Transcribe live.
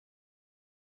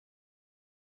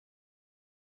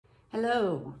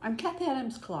Hello, I'm Kathy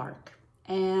Adams Clark,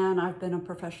 and I've been a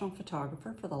professional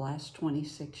photographer for the last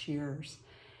 26 years.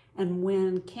 And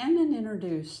when Canon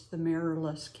introduced the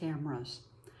mirrorless cameras,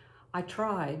 I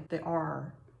tried the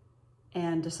R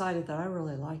and decided that I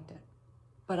really liked it.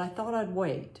 But I thought I'd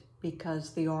wait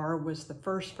because the R was the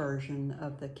first version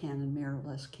of the Canon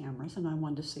mirrorless cameras and I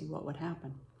wanted to see what would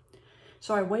happen.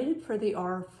 So I waited for the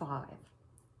R5,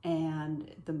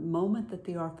 and the moment that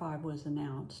the R5 was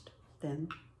announced, then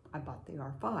I bought the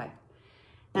R5.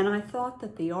 And I thought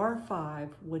that the R5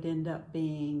 would end up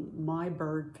being my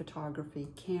bird photography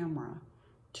camera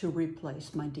to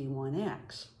replace my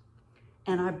D1X.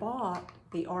 And I bought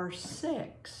the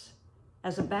R6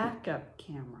 as a backup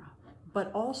camera,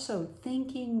 but also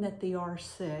thinking that the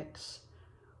R6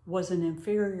 was an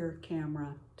inferior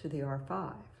camera to the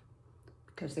R5,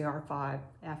 because the R5,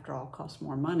 after all, costs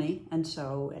more money, and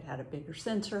so it had a bigger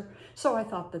sensor. So I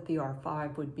thought that the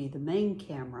R5 would be the main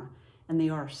camera, and the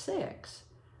R6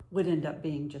 would end up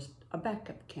being just a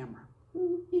backup camera.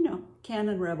 You know,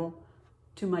 Canon Rebel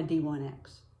to my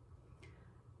D1X.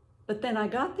 But then I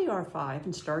got the R5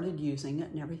 and started using it,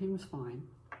 and everything was fine.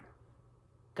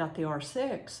 Got the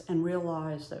R6 and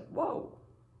realized that, whoa,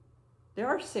 the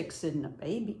R6 isn't a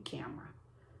baby camera.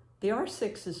 The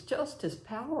R6 is just as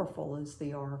powerful as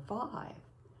the R5.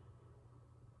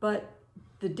 But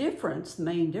the difference, the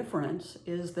main difference,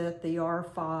 is that the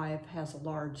R5 has a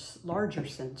larger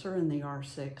sensor and the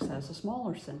R6 has a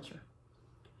smaller sensor.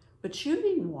 But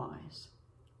shooting-wise,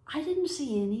 I didn't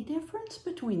see any difference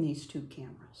between these two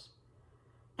cameras.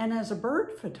 And as a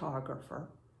bird photographer,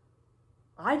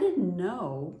 I didn't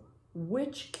know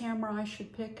which camera I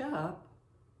should pick up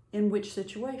in which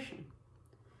situation.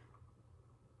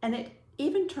 And it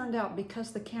even turned out,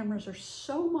 because the cameras are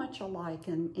so much alike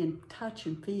in touch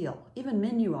and feel, even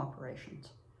menu operations,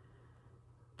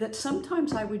 that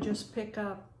sometimes I would just pick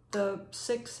up the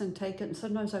 6 and take it, and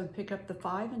sometimes I would pick up the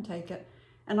 5 and take it.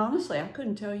 And honestly, I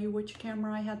couldn't tell you which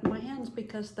camera I had in my hands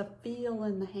because the feel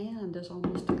in the hand is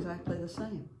almost exactly the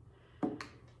same.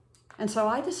 And so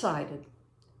I decided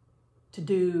to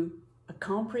do a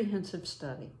comprehensive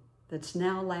study that's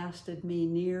now lasted me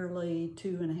nearly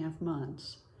 2.5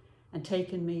 months and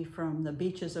taken me from the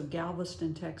beaches of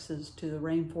Galveston, Texas to the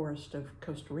rainforest of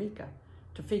Costa Rica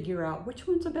to figure out which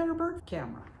one's a better bird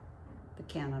camera, the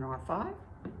Canon R5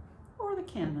 or the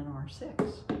Canon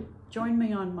R6. Join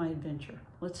me on my adventure.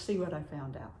 Let's see what I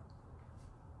found out.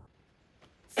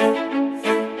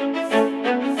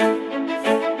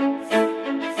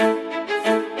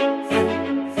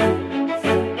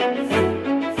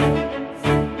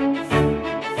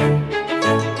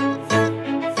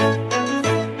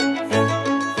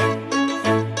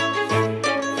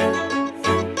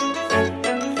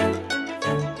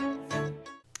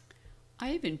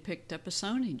 I even picked up a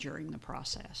Sony during the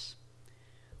process.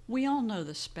 We all know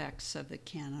the specs of the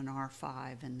Canon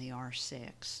R5 and the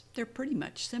R6. They're pretty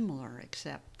much similar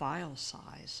except file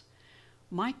size.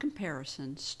 My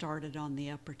comparison started on the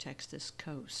upper Texas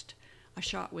coast. I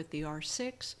shot with the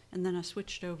R6 and then I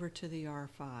switched over to the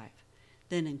R5.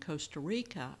 Then in Costa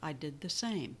Rica I did the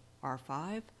same,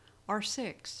 R5,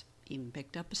 R6, even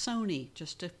picked up a Sony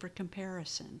just for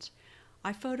comparisons.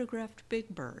 I photographed big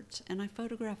birds, and I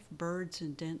photographed birds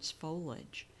in dense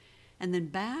foliage. And then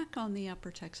back on the upper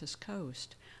Texas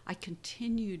coast, I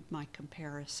continued my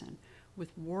comparison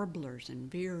with warblers and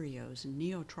vireos and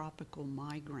neotropical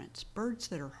migrants, birds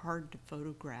that are hard to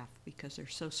photograph because they're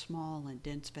so small in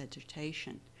dense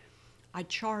vegetation. I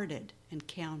charted and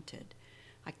counted.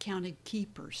 I counted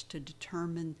keepers to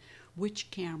determine which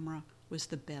camera was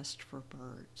the best for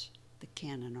birds, the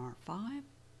Canon R5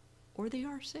 or the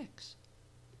R6.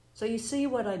 So you see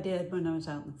what I did when I was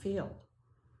out in the field.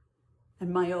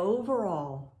 And my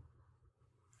overall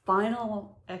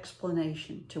final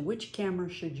explanation to which camera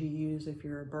should you use if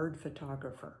you're a bird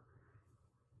photographer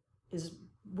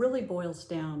really boils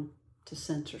down to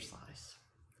sensor size.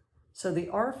 So the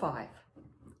R5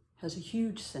 has a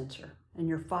huge sensor, and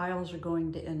your files are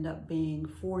going to end up being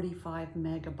 45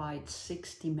 megabytes,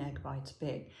 60 megabytes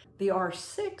big. The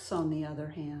R6, on the other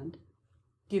hand,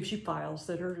 gives you files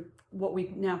that are what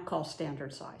we now call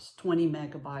standard size, 20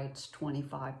 megabytes,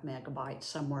 25 megabytes,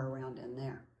 somewhere around in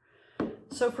there.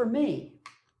 So for me,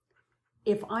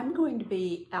 if I'm going to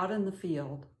be out in the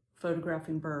field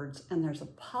photographing birds, and there's a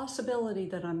possibility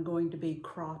that I'm going to be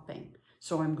cropping,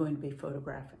 so I'm going to be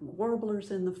photographing warblers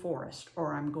in the forest,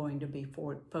 or I'm going to be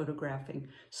photographing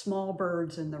small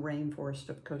birds in the rainforest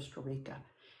of Costa Rica,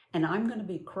 and I'm going to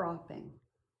be cropping,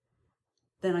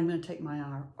 then I'm going to take my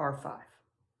R5.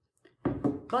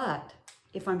 But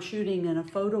if I'm shooting in a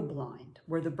photo blind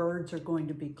where the birds are going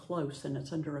to be close and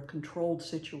it's under a controlled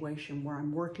situation where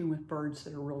I'm working with birds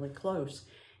that are really close,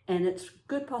 and it's a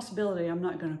good possibility I'm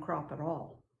not going to crop at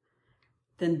all,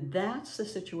 then that's the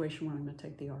situation where I'm going to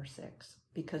take the R6,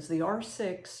 because the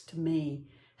R6 to me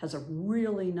has a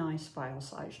really nice file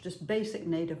size, just basic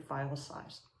native file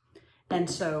size. And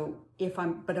so if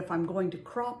I'm going to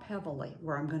crop heavily,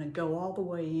 where I'm going to go all the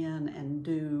way in and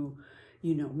do,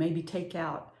 maybe take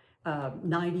out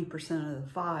 90% of the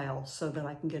file so that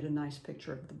I can get a nice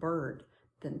picture of the bird,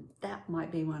 then that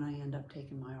might be when I end up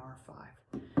taking my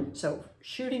R5. So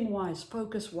shooting wise,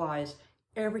 focus wise,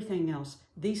 everything else,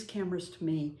 these cameras to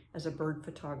me as a bird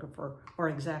photographer are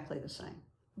exactly the same.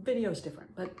 Video is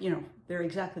different, but they're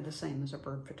exactly the same as a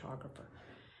bird photographer.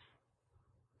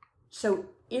 So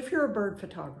if you're a bird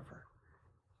photographer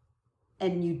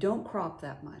and you don't crop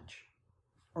that much,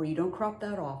 or you don't crop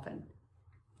that often,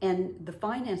 and the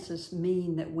finances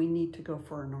mean that we need to go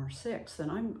for an R6, then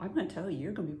I'm going to tell you,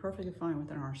 you're going to be perfectly fine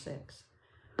with an R6.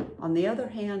 On the other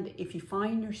hand, if you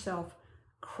find yourself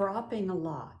cropping a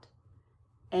lot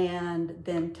and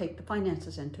then take the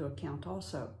finances into account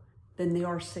also, then the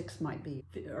R6 might be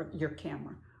your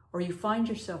camera. Or you find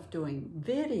yourself doing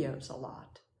videos a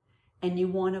lot and you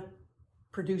want to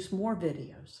produce more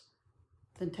videos,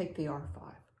 then take the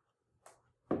R5.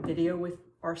 Video with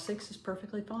R6 is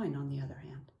perfectly fine on the other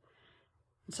hand.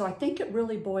 And so I think it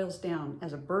really boils down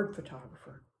as a bird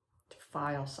photographer to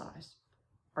file size.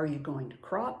 Are you going to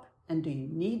crop? And do you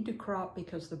need to crop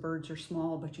because the birds are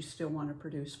small, but you still want to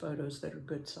produce photos that are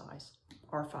good size?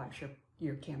 R5 is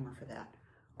your camera for that.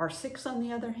 R6 on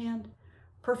the other hand,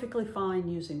 perfectly fine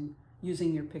using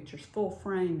your pictures full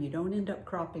frame. You don't end up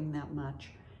cropping that much.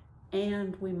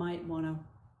 And we might want to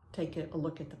take a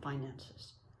look at the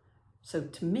finances. So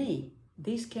to me,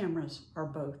 these cameras are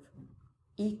both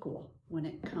equal when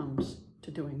it comes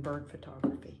to doing bird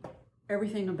photography.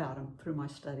 Everything about them through my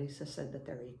studies has said that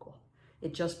they're equal.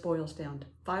 It just boils down to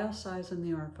file size in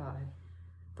the R5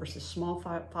 versus small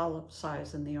file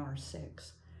size in the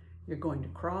R6. You're going to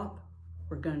crop.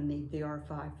 We're going to need the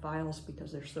R5 files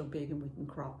because they're so big and we can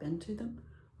crop into them.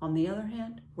 On the other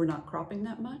hand, we're not cropping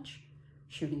that much,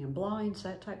 shooting in blinds,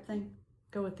 that type thing.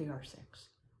 Go with the R6.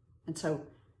 And so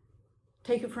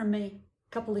take it from me,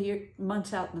 a couple of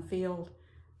months out in the field,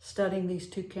 studying these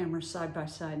two cameras side by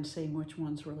side and seeing which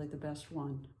one's really the best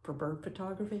one for bird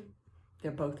photography.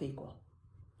 They're both equal.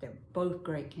 They're both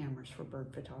great cameras for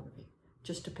bird photography.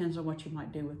 Just depends on what you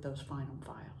might do with those final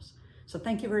files. So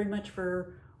thank you very much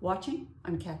for watching.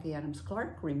 I'm Kathy Adams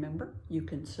Clark. Remember, you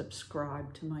can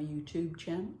subscribe to my YouTube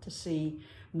channel to see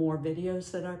more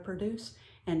videos that I produce.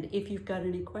 And if you've got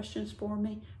any questions for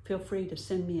me, feel free to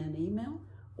send me an email.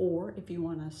 Or if you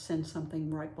want to send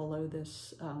something right below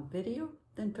this video,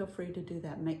 then feel free to do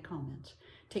that, make comments.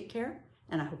 Take care,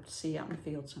 and I hope to see you out in the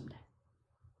field someday.